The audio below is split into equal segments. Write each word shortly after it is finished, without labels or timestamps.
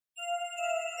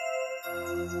Hey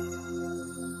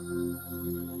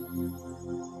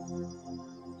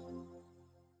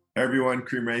everyone,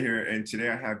 Cream right here, and today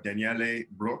I have Daniele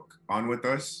Proch on with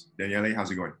us. Daniele,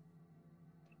 how's it going?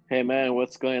 Hey man,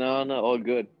 what's going on? All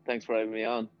good. Thanks for having me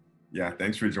on. Yeah,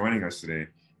 thanks for joining us today.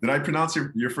 Did I pronounce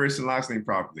your first and last name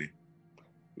properly?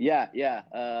 Yeah.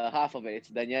 Half of it. It's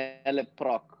Daniele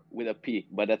Proch with a P,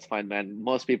 but that's fine, man.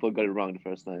 Most people got it wrong the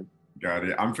first time. Got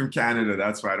it. I'm from Canada,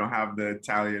 that's why I don't have the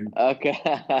Italian. Okay.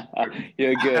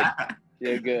 You're good.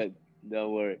 You're good.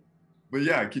 Don't worry. But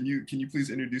yeah, can you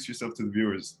please introduce yourself to the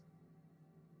viewers?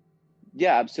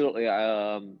 Yeah, absolutely.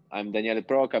 I'm Daniele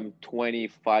Proch. I'm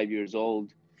 25 years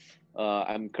old.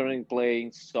 I'm currently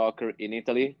playing soccer in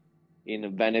Italy,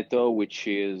 in Veneto, which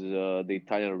is the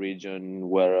Italian region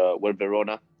where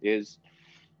Verona is.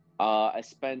 I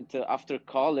spent after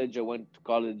college. I went to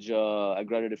college. I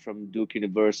graduated from Duke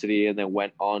University, and then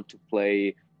went on to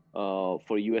play for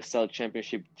USL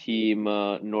Championship team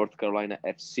North Carolina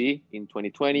FC in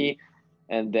 2020.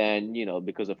 And then,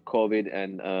 because of COVID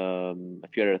and a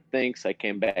few other things, I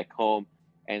came back home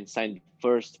and signed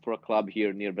first for a club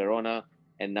here near Verona.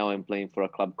 And now I'm playing for a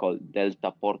club called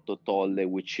Delta Porto Tolle,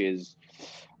 which is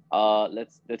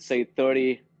let's say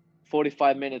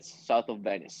 45 minutes south of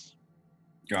Venice.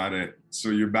 Got it. So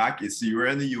you're back. So you were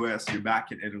in the US, you're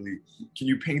back in Italy. Can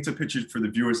you paint a picture for the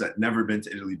viewers that never been to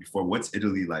Italy before? What's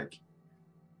Italy like?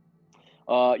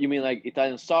 You mean like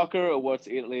Italian soccer, or what's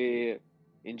Italy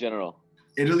in general?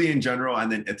 Italy in general, and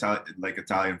then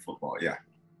Italian football. Yeah.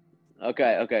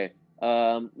 Okay.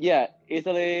 Yeah,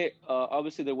 Italy.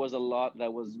 Obviously, there was a lot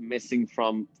that was missing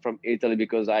from Italy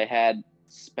because I had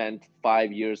spent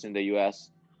 5 years in the U.S.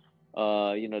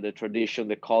 The tradition,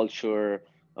 the culture,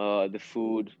 the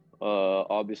food.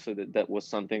 Obviously, that was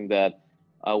something that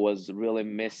I was really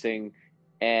missing.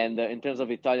 And in terms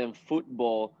of Italian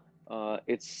football,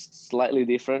 it's slightly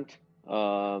different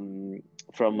from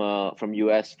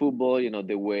U.S. football.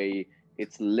 The way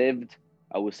it's lived.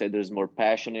 I would say there's more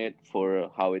passionate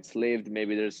for how it's lived.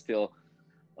 Maybe there's still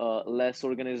less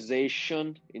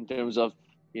organization in terms of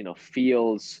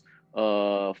fields,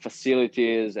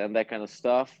 facilities, and that kind of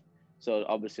stuff. So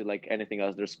obviously, like anything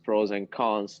else, there's pros and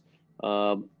cons.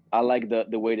 I like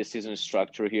the way the season is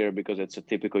structured here because it's a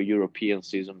typical European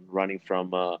season running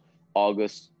from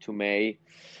August to May,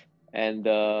 and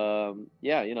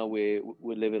yeah, we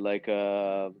live it like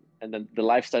and then the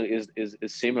lifestyle is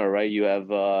similar, right? You have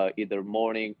either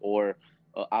morning or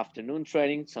afternoon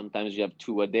training. Sometimes you have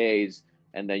 2 a days,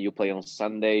 and then you play on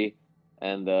Sunday,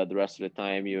 and the rest of the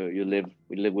time we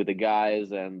live with the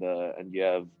guys, and you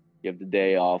have the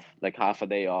day off, like half a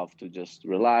day off to just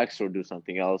relax or do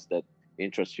something else that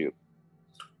interests you.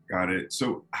 Got it.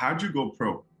 So how'd you go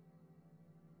pro?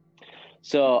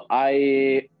 So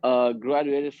I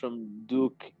graduated from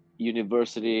Duke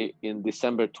University in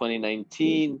December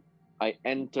 2019. I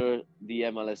entered the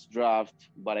MLS draft,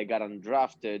 but I got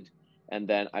undrafted. And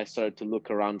then I started to look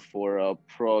around for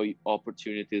pro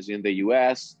opportunities in the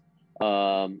US.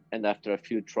 And after a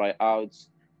few tryouts,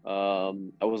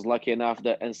 I was lucky enough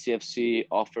that NCFC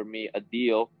offered me a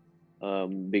deal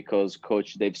because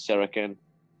Coach Dave Saraken,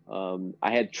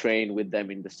 I had trained with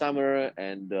them in the summer,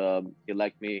 and he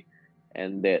liked me,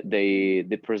 and they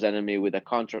presented me with a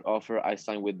contract offer. I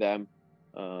signed with them.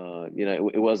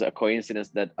 It was a coincidence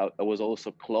that I was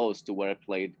also close to where I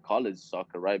played college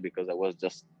soccer, right? Because I was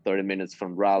just 30 minutes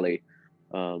from Raleigh.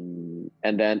 And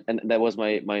that was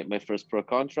my first pro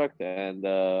contract, and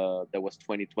that was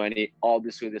 2020.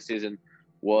 Obviously, the season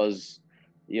was,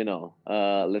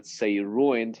 let's say,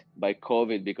 ruined by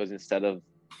COVID, because instead of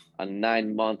a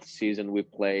 9-month season, we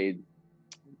played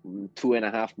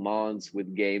 2.5 months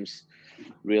with games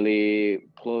really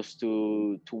close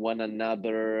to one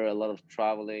another, a lot of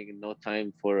traveling, no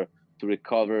time to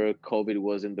recover. COVID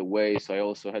was in the way, so I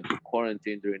also had to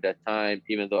quarantine during that time,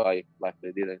 even though I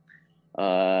luckily didn't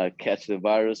catch the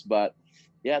virus. But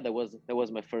yeah, that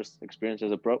was my first experience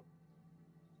as a pro.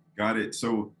 Got it.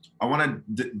 So I want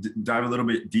to dive a little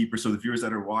bit deeper so the viewers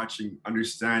that are watching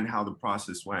understand how the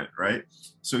process went, right?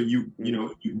 So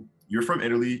you're from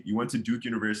Italy. You went to Duke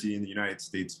University in the United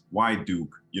States. Why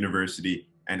Duke University,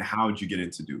 and how did you get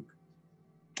into Duke?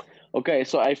 Okay,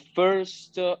 so I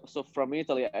first so from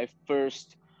Italy, I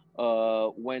first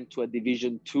went to a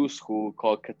Division 2 school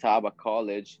called Catawba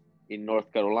College in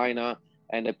North Carolina,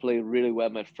 and I played really well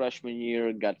my freshman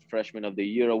year. Got Freshman of the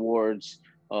Year awards,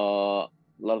 a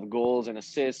lot of goals and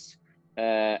assists,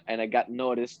 and I got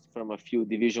noticed from a few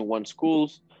Division 1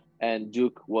 schools. And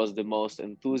Duke was the most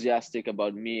enthusiastic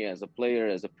about me as a player,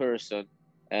 as a person.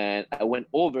 And I went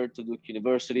over to Duke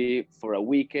University for a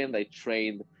weekend. I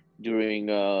trained during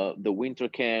the winter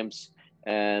camps,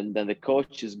 And then the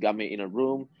coaches got me in a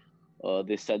room.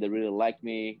 They said they really liked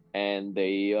me, and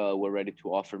they were ready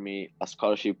to offer me a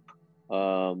scholarship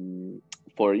for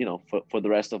for the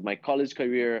rest of my college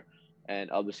career. And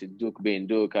obviously, Duke being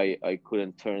Duke, I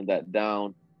couldn't turn that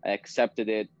down. I accepted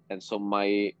it, and so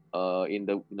my in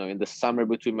the summer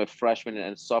between my freshman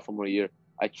and sophomore year,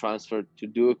 I transferred to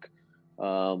Duke.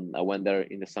 I went there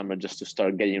in the summer just to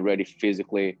start getting ready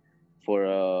physically for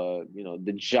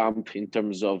the jump in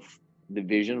terms of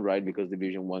division, right? Because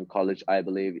Division 1 college, I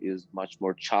believe, is much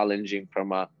more challenging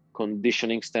from a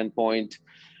conditioning standpoint.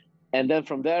 And then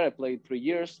from there, I played 3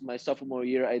 years. My sophomore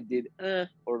year, I did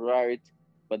all right,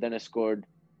 but then I scored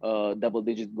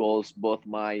double-digit goals both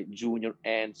my junior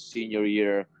and senior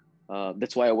year.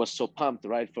 That's why I was so pumped,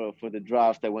 right? For the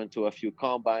draft, I went to a few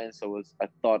combines. I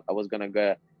thought I was gonna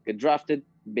get drafted.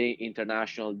 Being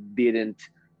international didn't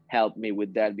help me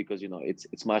with that because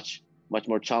it's much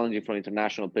more challenging for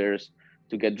international players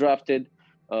to get drafted.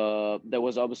 That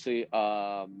was obviously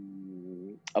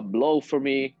a blow for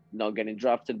me not getting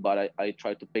drafted, but I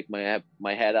tried to pick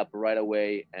my head up right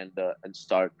away and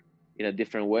start in a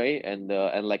different way. And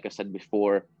like I said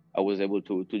before, I was able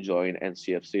to join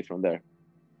NCFC from there.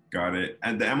 Got it.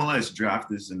 And the MLS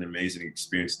draft is an amazing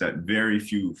experience that very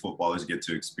few footballers get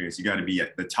to experience. You got to be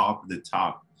at the top of the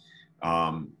top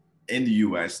in the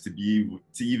US to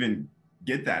even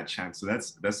get that chance. So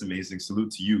that's amazing.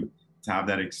 Salute to you to have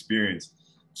that experience.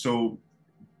 So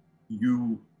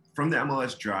you from the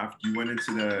MLS draft, you went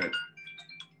into the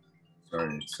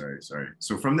sorry.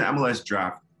 So from the MLS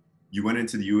draft, you went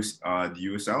into the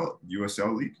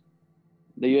USL league.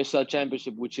 The USL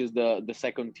Championship, which is the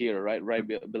second tier, right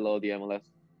below the MLS.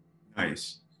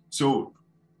 Nice. So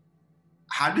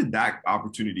how did that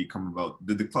opportunity come about?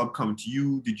 Did the club come to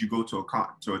you? Did you go to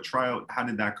a tryout? How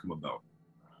did that come about?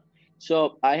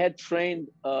 So I had trained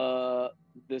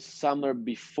the summer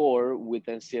before with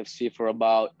NCFC for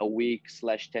about a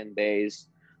week/10 days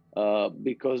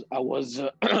because I was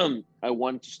I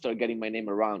wanted to start getting my name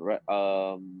around, right?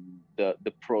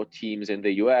 The pro teams in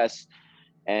the US,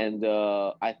 and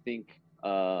I think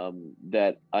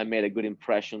that I made a good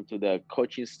impression to the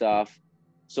coaching staff.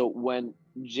 So when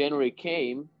January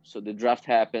came, so the draft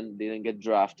happened, didn't get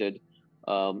drafted.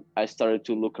 I started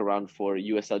to look around for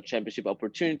USL Championship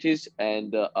opportunities,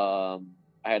 and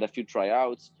I had a few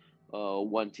tryouts.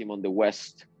 One team on the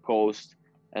West Coast,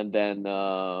 and then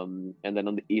on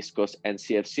the East Coast,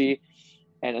 NCFC.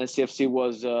 And NCFC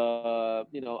was,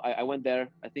 I went there.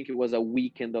 I think it was a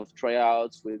weekend of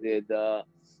tryouts. We did a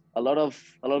lot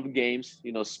of games,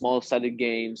 small-sided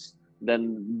games,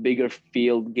 then bigger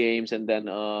field games, and then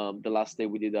the last day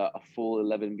we did a full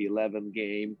 11v11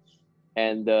 game,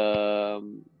 and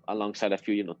alongside a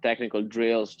few technical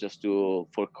drills just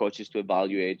for coaches to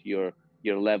evaluate your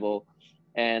level.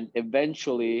 And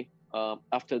eventually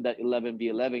after that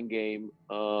 11v11 game,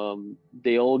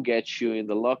 they all get you in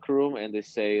the locker room and they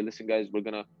say, listen guys, we're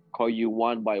gonna call you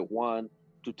one by one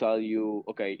to tell you,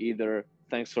 okay, either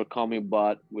thanks for coming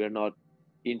but we're not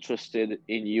interested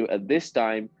in you at this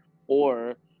time,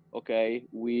 or okay,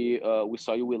 we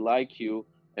saw you, we like you,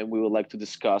 and we would like to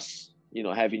discuss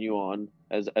having you on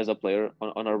as a player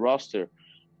on our roster.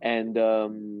 And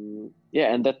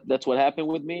and that's what happened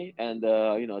with me. And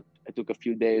I took a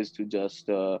few days to just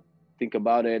think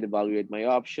about it, evaluate my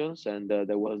options, and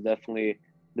that was definitely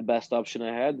the best option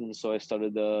I had. And so I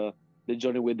started the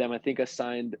journey with them. I think I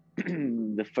signed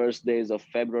the first days of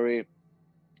February,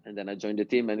 and then I joined the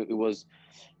team. And it was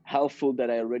helpful that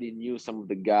I already knew some of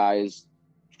the guys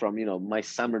from my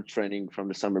summer training from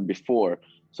the summer before.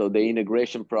 So the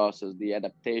integration process, the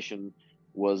adaptation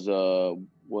was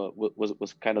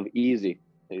kind of easy.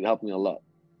 It helped me a lot.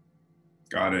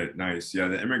 Got it. Nice. Yeah,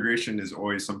 the immigration is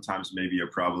always sometimes maybe a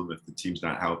problem if the team's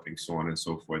not helping, so on and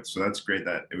so forth. So that's great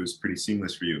that it was pretty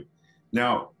seamless for you.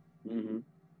 Now,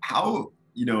 how,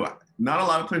 not a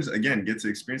lot of players, again, get to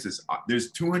experience this.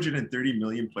 There's 230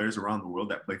 million players around the world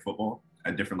that play football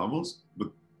at different levels,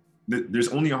 but there's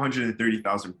only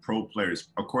 130,000 pro players,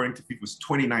 according to FIFA's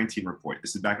 2019 report.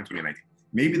 This is back in 2019.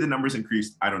 Maybe the numbers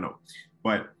increased. I don't know.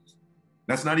 But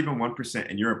that's not even 1%,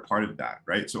 and you're a part of that,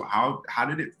 right? So how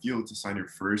did it feel to sign your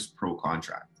first pro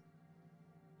contract?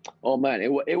 Oh man,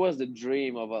 it was the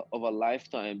dream of a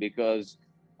lifetime, because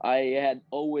I had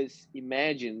always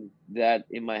imagined that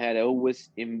in my head. I always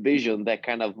envisioned that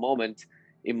kind of moment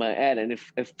in my head, and it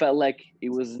felt like it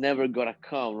was never gonna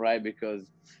come, right?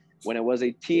 Because when I was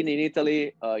 18 in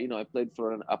Italy, I played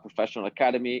for a professional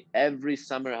academy. Every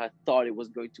summer, I thought it was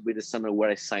going to be the summer where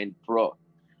I signed pro.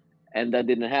 And that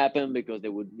didn't happen because they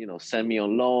would, send me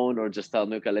on loan or just tell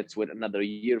me, okay, let's wait another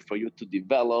year for you to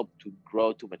develop, to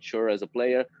grow, to mature as a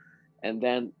player. and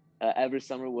then every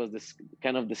summer was this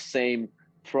kind of the same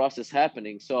process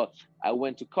happening. So I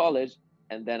went to college,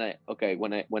 and then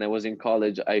when I was in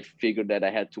college, I figured that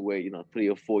I had to wait 3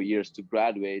 or 4 years to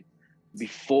graduate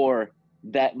before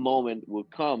that moment would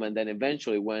come. And then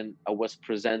eventually, when I was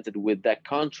presented with that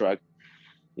contract,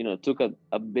 took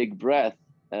a big breath,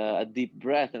 a deep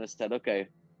breath, and I said, okay,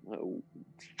 uh,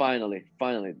 finally,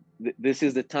 this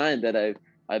is the time that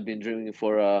I've been dreaming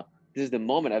for. This is the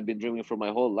moment I've been dreaming for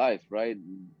my whole life, right?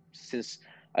 Since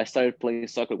I started playing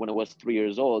soccer when I was 3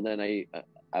 years old, and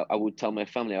I would tell my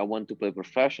family I want to play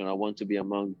professional. I want to be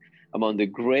among the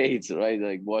greats, right?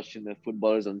 Like watching the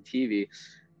footballers on TV.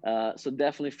 So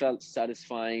definitely felt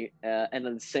satisfying, and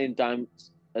at the same time,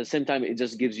 it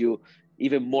just gives you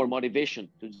even more motivation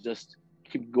to just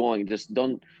keep going. Just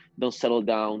don't settle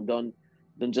down. Don't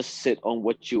just sit on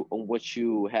what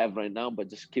you have right now, but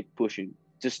just keep pushing.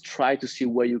 Just try to see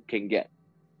where you can get.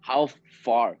 How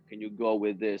far can you go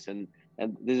with this? And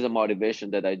this is a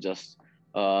motivation that I just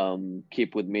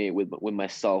keep with me, with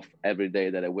myself every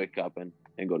day that I wake up and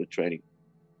go to training.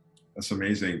 That's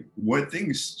amazing. What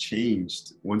things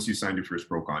changed once you signed your first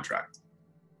pro contract?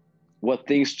 What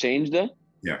things changed there?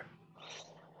 Yeah.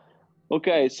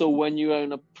 Okay, so when you are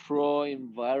in a pro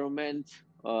environment,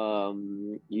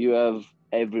 you have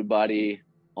everybody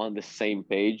on the same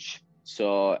page.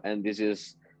 So, and this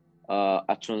is a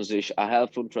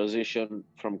helpful transition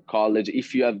from college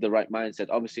if you have the right mindset.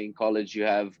 Obviously, in college, you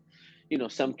have,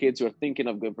 some kids who are thinking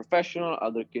of going professional,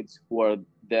 other kids who are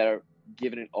there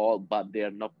giving it all, but they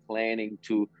are not planning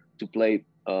to play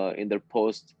in their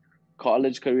post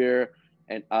college career,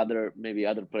 and maybe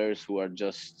other players who are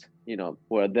just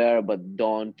who are there but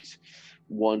don't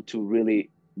want to really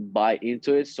buy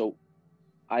into it. So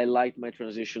I liked my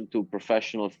transition to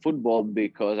professional football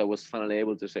because I was finally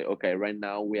able to say, okay, right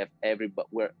now we have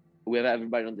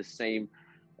everybody on the same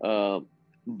uh,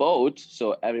 boat,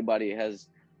 so everybody has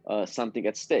something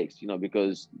at stakes,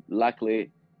 because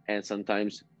luckily, and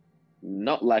sometimes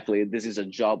not luckily, this is a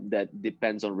job that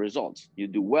depends on results. You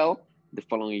do well, the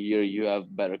following year you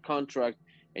have better contract,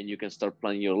 and you can start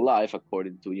planning your life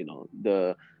according to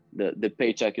the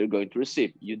paycheck you're going to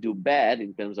receive. You do bad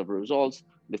in terms of results,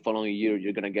 the following year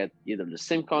you're going to get either the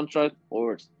same contract,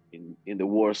 or in the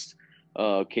worst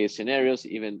case scenarios,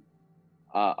 even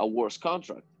a worse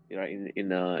contract,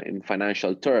 in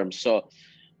financial terms. So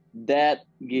that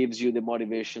gives you the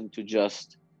motivation to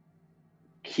just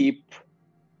keep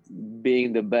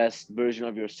being the best version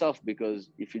of yourself, because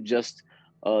if you just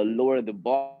lower the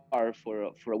bar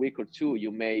for a week or two,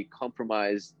 you may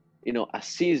compromise a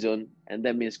season, and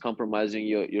that means compromising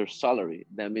your salary.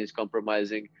 That means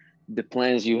compromising the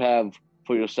plans you have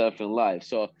for yourself in life.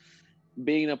 So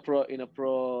being in a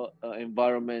pro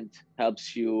environment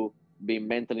helps you be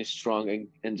mentally strong,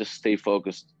 and just stay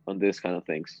focused on this kind of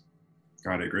things.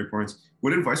 Got it. Great points.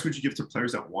 What advice would you give to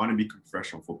players that want to become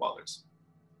professional footballers?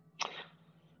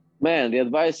 Man, the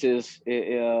advice is,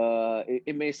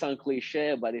 it may sound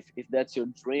cliche, but if that's your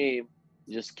dream,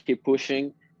 just keep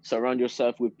pushing. Surround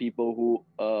yourself with people who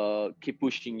keep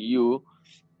pushing you,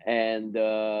 and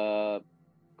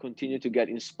continue to get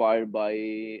inspired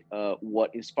by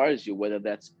what inspires you, whether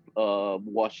that's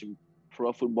watching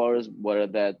pro footballers, whether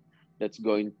that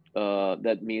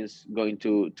means going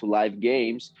to live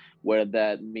games, whether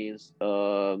that means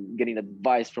getting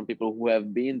advice from people who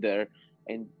have been there,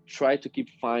 and try to keep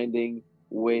finding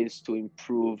ways to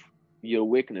improve your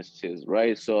weaknesses,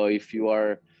 right? So if you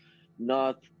are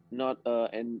not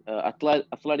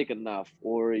athletic enough,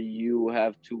 or you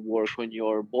have to work on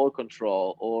your ball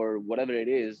control, or whatever it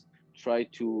is, try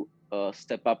to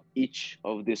step up each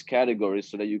of these categories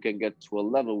so that you can get to a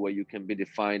level where you can be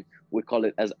defined. We call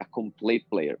it as a complete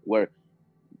player, where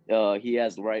he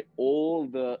has, right, all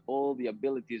the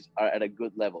abilities are at a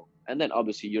good level, and then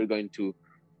obviously you're going to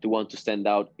want to stand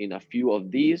out in a few of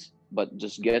these, but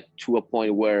just get to a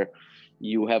point where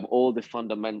you have all the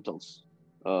fundamentals,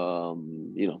 to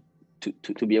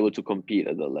be able to compete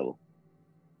at that level.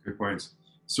 Good points.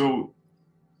 So,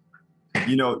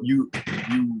 you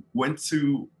went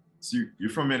to, so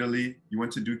you're from Italy. You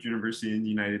went to Duke University in the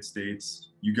United States.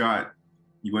 You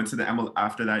went to the ML.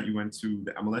 After that, you went to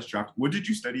the MLS draft. What did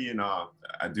you study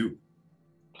at Duke?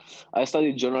 I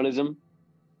studied journalism.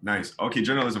 Nice. Okay,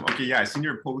 journalism. Okay, yeah, I seen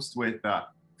your post with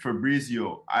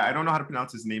Fabrizio. I don't know how to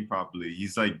pronounce his name properly.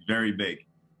 He's like very big.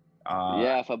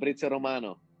 Yeah, Fabrizio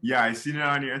Romano. Yeah, I seen it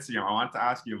on your Instagram. I want to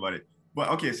ask you about it. But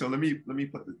okay, so let me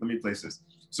place this.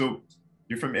 So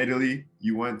you're from Italy.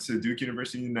 You went to Duke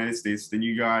University in the United States. Then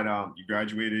you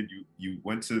graduated. You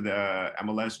went to the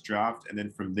MLS draft, and then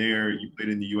from there you played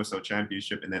in the USL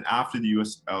Championship. And then after the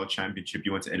USL Championship,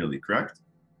 you went to Italy, correct?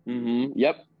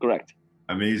 Yep, correct.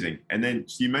 Amazing. And then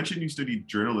so you mentioned you studied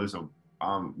journalism.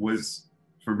 Was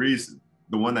Fabrice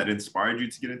the one that inspired you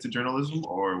to get into journalism,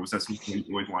 or was that something you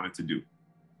always wanted to do?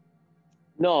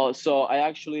 No, so I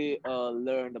actually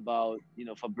learned about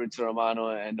Fabrizio Romano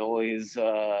and his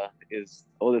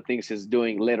all the things he's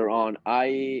doing later on.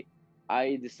 I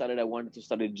decided I wanted to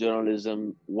study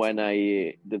journalism when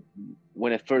I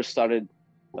first started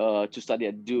to study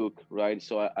at Duke, right?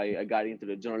 So I got into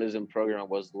the journalism program. I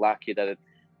was lucky that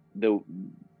the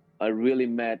I really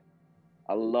met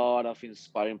a lot of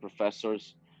inspiring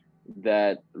professors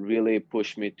that really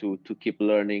pushed me to keep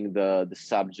learning the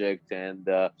subject and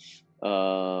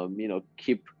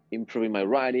keep improving my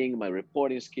writing, my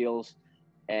reporting skills.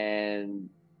 And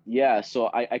yeah, so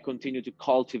I continue to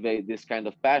cultivate this kind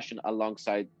of passion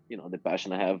alongside the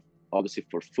passion I have obviously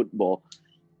for football.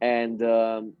 And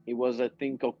it was, I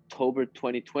think, October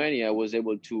 2020 I was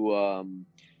able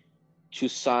to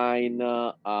sign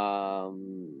a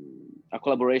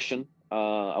collaboration,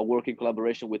 a working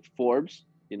collaboration with Forbes,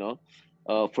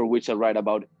 for which I write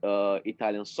about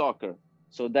Italian soccer.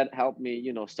 So that helped me,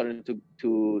 starting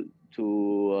to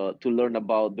learn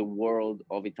about the world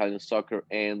of Italian soccer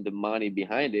and the money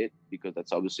behind it, because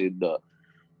that's obviously the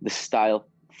style,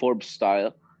 Forbes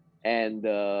style, and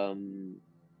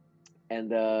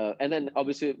and then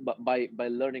obviously by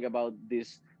learning about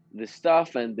this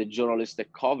stuff and the journalists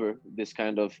that cover this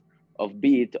kind of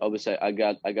beat, obviously I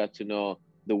got to know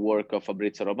the work of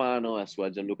Fabrizio Romano as well,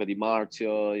 Gianluca Di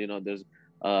Marzio. There's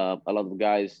a lot of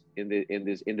guys in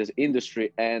this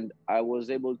industry, and I was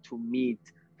able to meet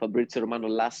Fabrizio Romano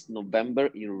last November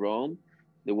in Rome.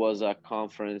 There was a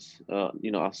conference, a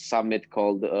summit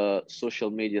called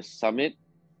Social Media Summit.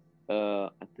 I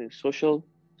think Social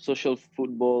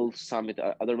Football Summit.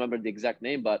 I don't remember the exact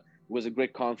name, but it was a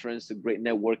great conference, a great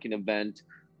networking event.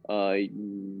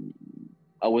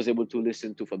 I was able to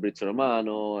listen to Fabrizio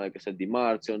Romano, like I said, Di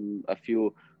Marzio, and a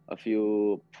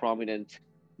few prominent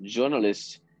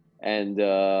journalists, and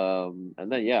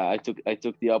then yeah, I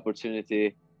took the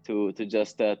opportunity to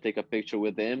just take a picture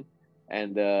with him,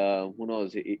 and who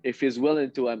knows, if he's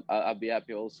willing to, I'll be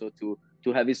happy also to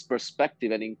have his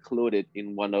perspective and include it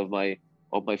in one of my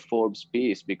Forbes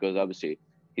piece, because obviously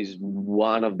he's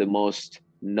one of the most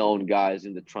known guys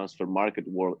in the transfer market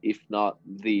world, if not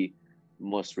the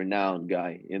most renowned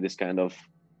guy in this kind of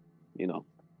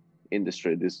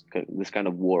industry, this kind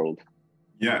of world.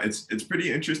 Yeah, it's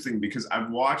pretty interesting because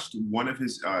I've watched one of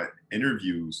his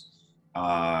interviews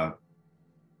uh,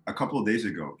 a couple of days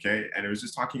ago, okay? And it was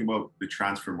just talking about the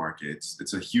transfer market.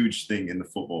 It's a huge thing in the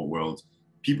football world.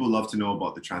 People love to know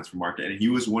about the transfer market. And he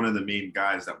was one of the main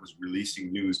guys that was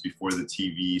releasing news before the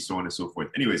TV, so on and so forth.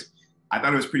 Anyways, I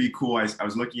thought it was pretty cool. I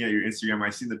was looking at your Instagram. I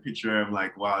seen the picture. I'm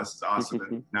like, wow, this is awesome.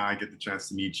 And now I get the chance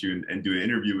to meet you and do an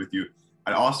interview with you.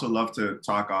 I'd also love to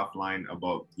talk offline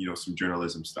about, some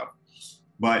journalism stuff.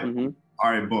 But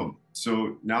all right, boom.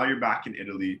 So now you're back in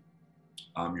Italy.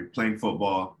 You're playing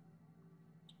football.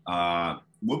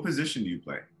 What position do you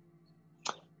play?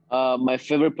 My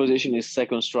favorite position is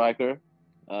second striker,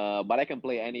 but I can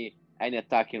play any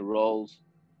attacking roles.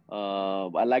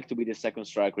 I like to be the second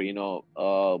striker,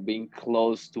 being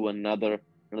close to another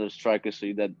striker, so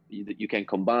that you can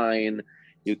combine.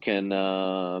 You can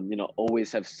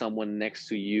always have someone next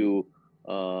to you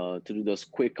to do those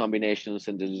quick combinations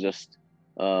and then just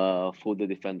fool the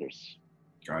defenders.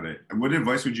 Got it. And what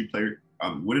advice would you play?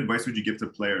 What advice would you give to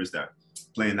players that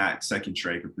play in that second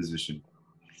striker position?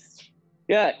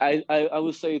 Yeah, I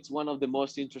would say it's one of the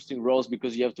most interesting roles,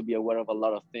 because you have to be aware of a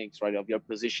lot of things, right? Of your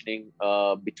positioning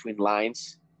between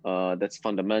lines. That's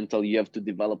fundamental. You have to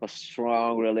develop a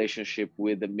strong relationship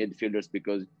with the midfielders,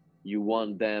 because you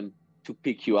want them to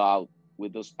pick you out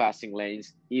with those passing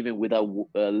lanes, even without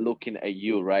looking at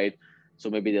you, right? So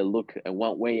maybe they look at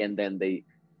one way and then they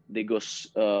go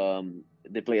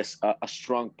they play a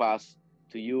strong pass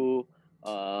to you.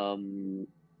 And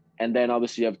then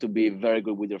obviously you have to be very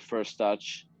good with your first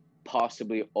touch,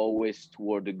 possibly always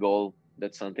toward the goal.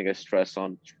 That's something I stress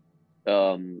on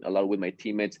a lot with my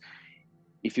teammates.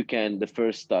 If you can, the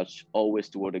first touch always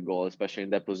toward the goal, especially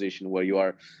in that position where you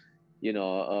are,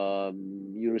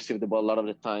 you receive the ball a lot of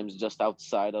the times just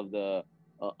outside of the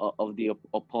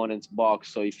opponent's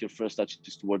box. So if your first touch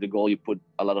is toward the goal, you put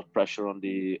a lot of pressure on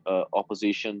the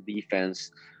opposition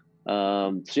defense.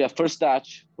 So yeah, first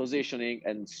touch, positioning,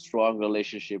 and strong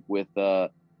relationship with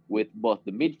both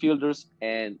the midfielders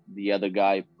and the other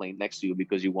guy playing next to you,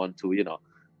 because you want to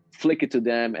flick it to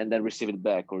them and then receive it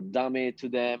back, or dummy it to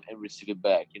them and receive it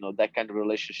back. That kind of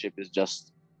relationship is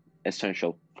just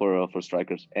essential for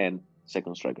strikers and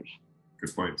second strikers.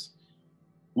 Good points.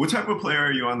 What type of player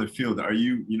are you on the field? Are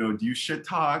you, do you shit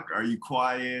talk? Are you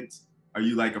quiet? Are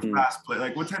you like a Mm. fast player?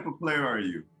 Like, what type of player are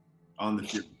you on the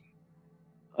field?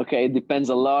 Okay, it depends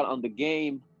a lot on the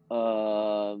game.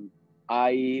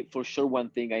 I for sure one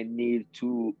thing I need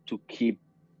to keep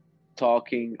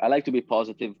talking. I like to be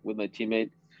positive with my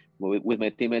with my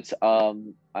teammates.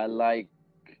 I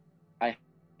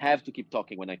have to keep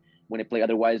talking when I play.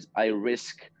 Otherwise, I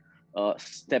risk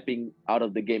stepping out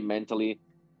of the game mentally.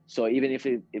 So even if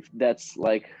that's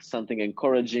like something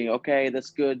encouraging, okay,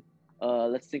 that's good.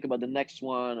 Let's think about the next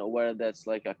one, or where that's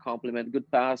like a compliment, good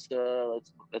pass.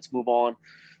 Let's move on.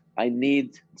 I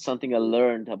need something I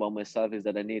learned about myself is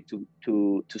that I need to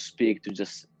speak, to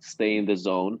just stay in the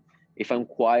zone. If I'm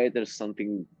quiet, there's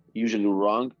something usually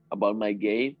wrong about my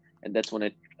game, and that's when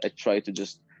I try to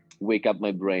just wake up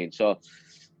my brain. So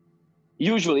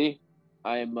usually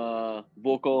I'm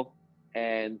vocal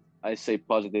and I say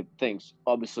positive things.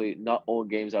 Obviously, not all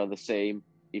games are the same.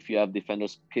 If you have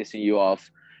defenders pissing you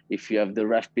off, if you have the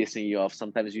ref pissing you off,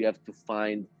 sometimes you have to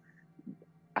find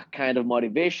a kind of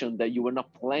motivation that you were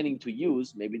not planning to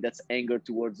use. Maybe that's anger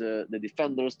towards the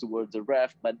defenders, towards the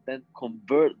ref, but then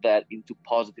convert that into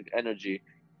positive energy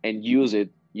and use it,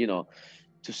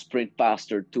 to sprint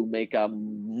faster, to make a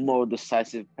more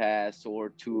decisive pass, or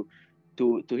to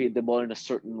hit the ball in a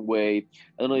certain way.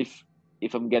 I don't know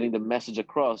if I'm getting the message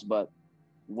across, but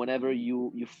whenever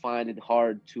you find it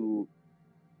hard to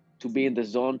be in the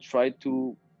zone, try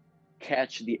to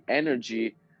catch the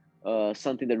energy,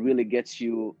 something that really gets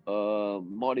you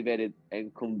motivated,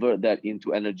 and convert that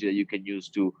into energy that you can use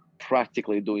to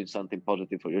practically doing something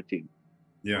positive for your team.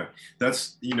 Yeah,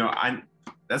 that's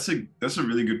that's a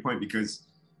really good point because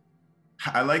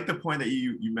I like the point that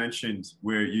you mentioned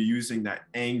where you're using that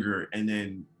anger and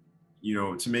then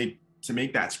to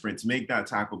make that sprint, to make that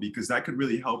tackle, because that could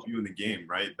really help you in the game,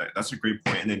 right? That's a great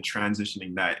point. And then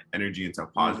transitioning that energy into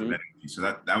positive energy. So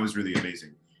that was really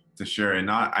amazing to share. And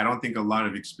not I don't think a lot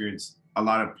of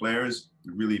players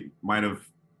really might have,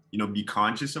 be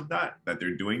conscious of that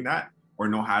they're doing that or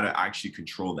know how to actually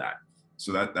control that.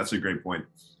 So that's a great point.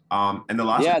 And the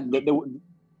last Yeah,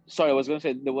 sorry, I was going to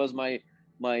say there was my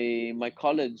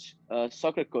college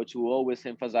soccer coach who always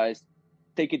emphasized,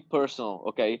 take it personal,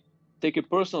 okay? Take it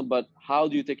personal, but how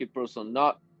do you take it personal?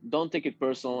 Not don't take it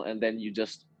personal and then you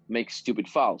just make stupid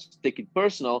fouls. Take it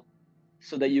personal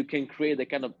so that you can create the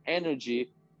kind of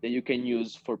energy that you can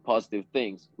use for positive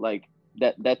things. Like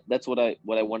that's what I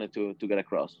wanted to get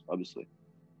across, obviously.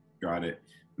 Got it.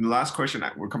 And the last question,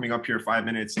 we're coming up here 5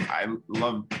 minutes. I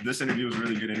love this interview. Was a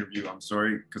really good interview. I'm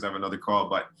sorry because I have another call,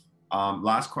 but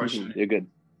last question. You're good.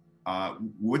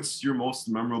 What's your most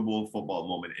memorable football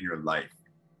moment in your life?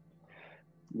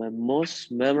 My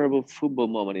most memorable football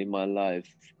moment in my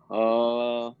life.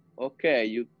 Okay,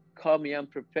 you caught me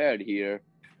unprepared here.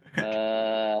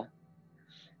 Uh,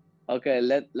 okay,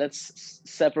 let's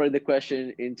separate the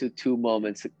question into two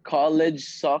moments. College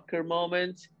soccer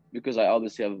moment, because I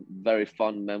obviously have very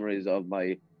fond memories of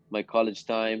my college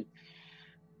time.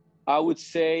 I would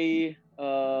say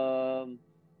either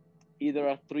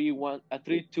a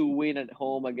 3-2 win at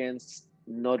home against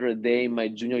Notre Dame my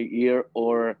junior year,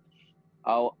 or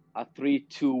a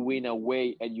 3-2 win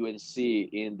away at UNC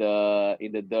in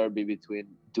the derby between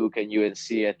Duke and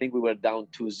UNC. I think we were down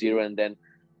 2-0 and then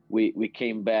we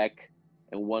came back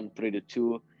and won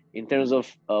 3-2. In terms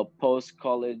of post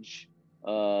college,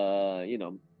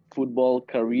 football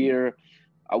career,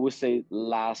 I would say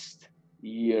last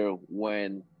year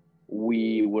when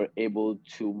we were able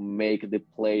to make the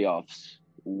playoffs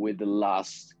with the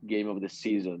last game of the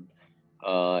season.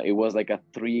 It was like a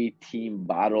 3-team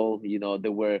battle.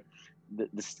 There were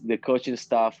the coaching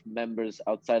staff members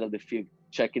outside of the field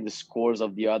checking the scores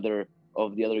of the other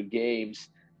games,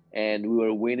 and we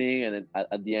were winning. And then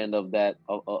at the end of that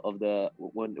of the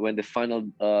when the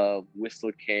final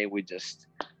whistle came, we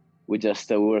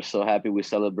were so happy. We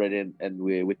celebrated and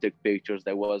we took pictures.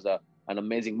 That was an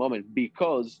amazing moment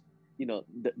because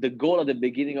the goal at the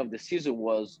beginning of the season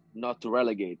was not to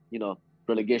relegate.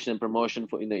 Relegation and promotion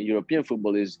in the European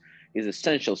football is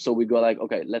essential. So we go like,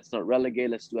 okay, let's not relegate.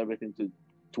 Let's do everything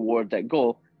toward that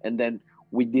goal. And then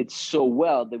we did so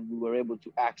well that we were able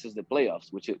to access the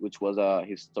playoffs, which was a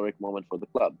historic moment for the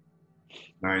club.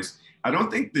 Nice. I don't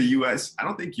think US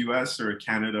or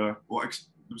Canada, well,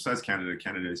 besides Canada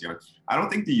is young. I don't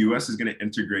think the US is going to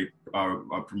integrate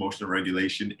promotional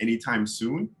regulation anytime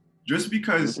soon, just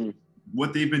because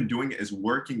what they've been doing is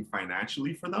working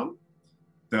financially for them.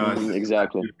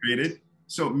 Exactly. Created.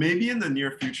 So maybe in the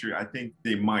near future, I think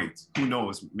they might. Who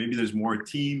knows? Maybe there's more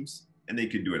teams and they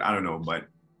could do it. I don't know, but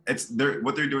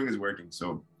what they're doing is working.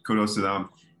 So kudos to them.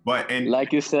 But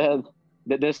like you said,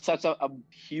 there's such a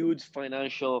huge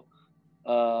financial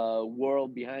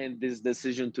world behind this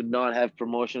decision to not have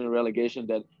promotion and relegation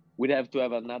that we'd have to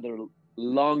have another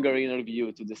longer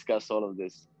interview to discuss all of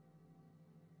this.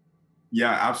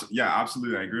 Yeah,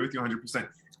 absolutely. I agree with you 100%.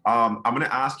 I'm going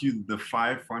to ask you the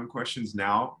 5 fun questions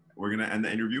now. We're going to end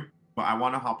the interview, but I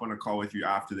want to hop on a call with you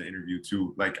after the interview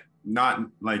too. Like, not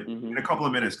like in a couple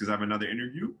of minutes because I have another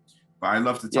interview, but I'd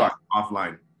love to talk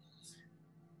offline.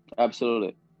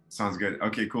 Absolutely. Sounds good.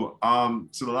 Okay, cool.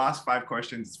 So the last 5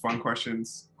 questions, fun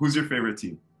questions. Who's your favorite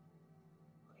team?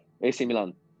 AC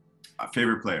Milan.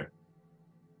 Favorite player?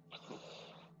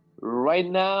 Right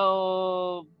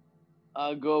now,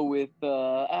 I'll go with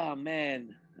Dybala.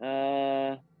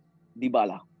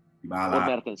 Or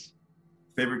Mertens.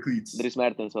 Favorite cleats? There is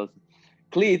Mertens also.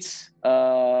 Cleats.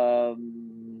 Right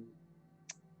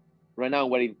now I'm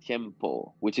wearing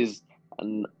Tempo, which is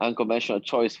an unconventional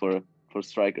choice for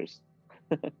strikers.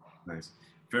 Nice.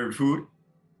 Favorite food?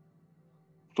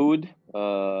 Food.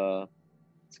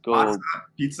 Let's go. Pasta,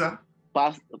 pizza.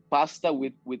 Pasta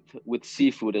with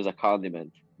seafood as a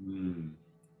condiment.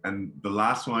 And the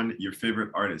last one, your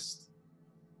favorite artist?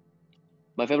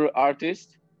 My favorite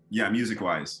artist? Yeah,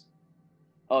 music-wise.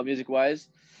 Oh, music-wise?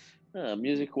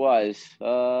 Music-wise.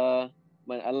 Man,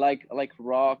 I like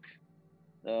rock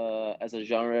as a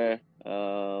genre,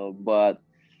 but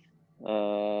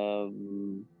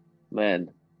man,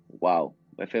 wow,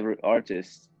 my favorite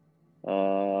artist.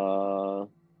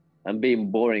 I'm being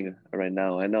boring right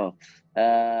now, I know.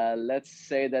 Let's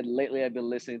say that lately I've been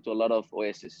listening to a lot of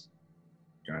Oasis.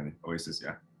 Got it. Oasis,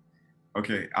 yeah.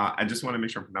 Okay, I just want to make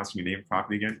sure I'm pronouncing your name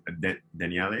properly again.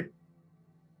 Daniele?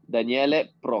 Daniele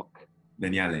Proch.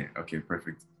 Daniele, okay,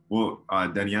 perfect. Well,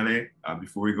 Daniele,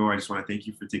 before we go, I just want to thank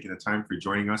you for taking the time for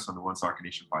joining us on the One Soccer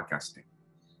Nation podcast today.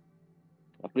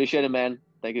 Appreciate it, man.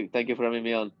 Thank you for having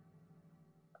me on.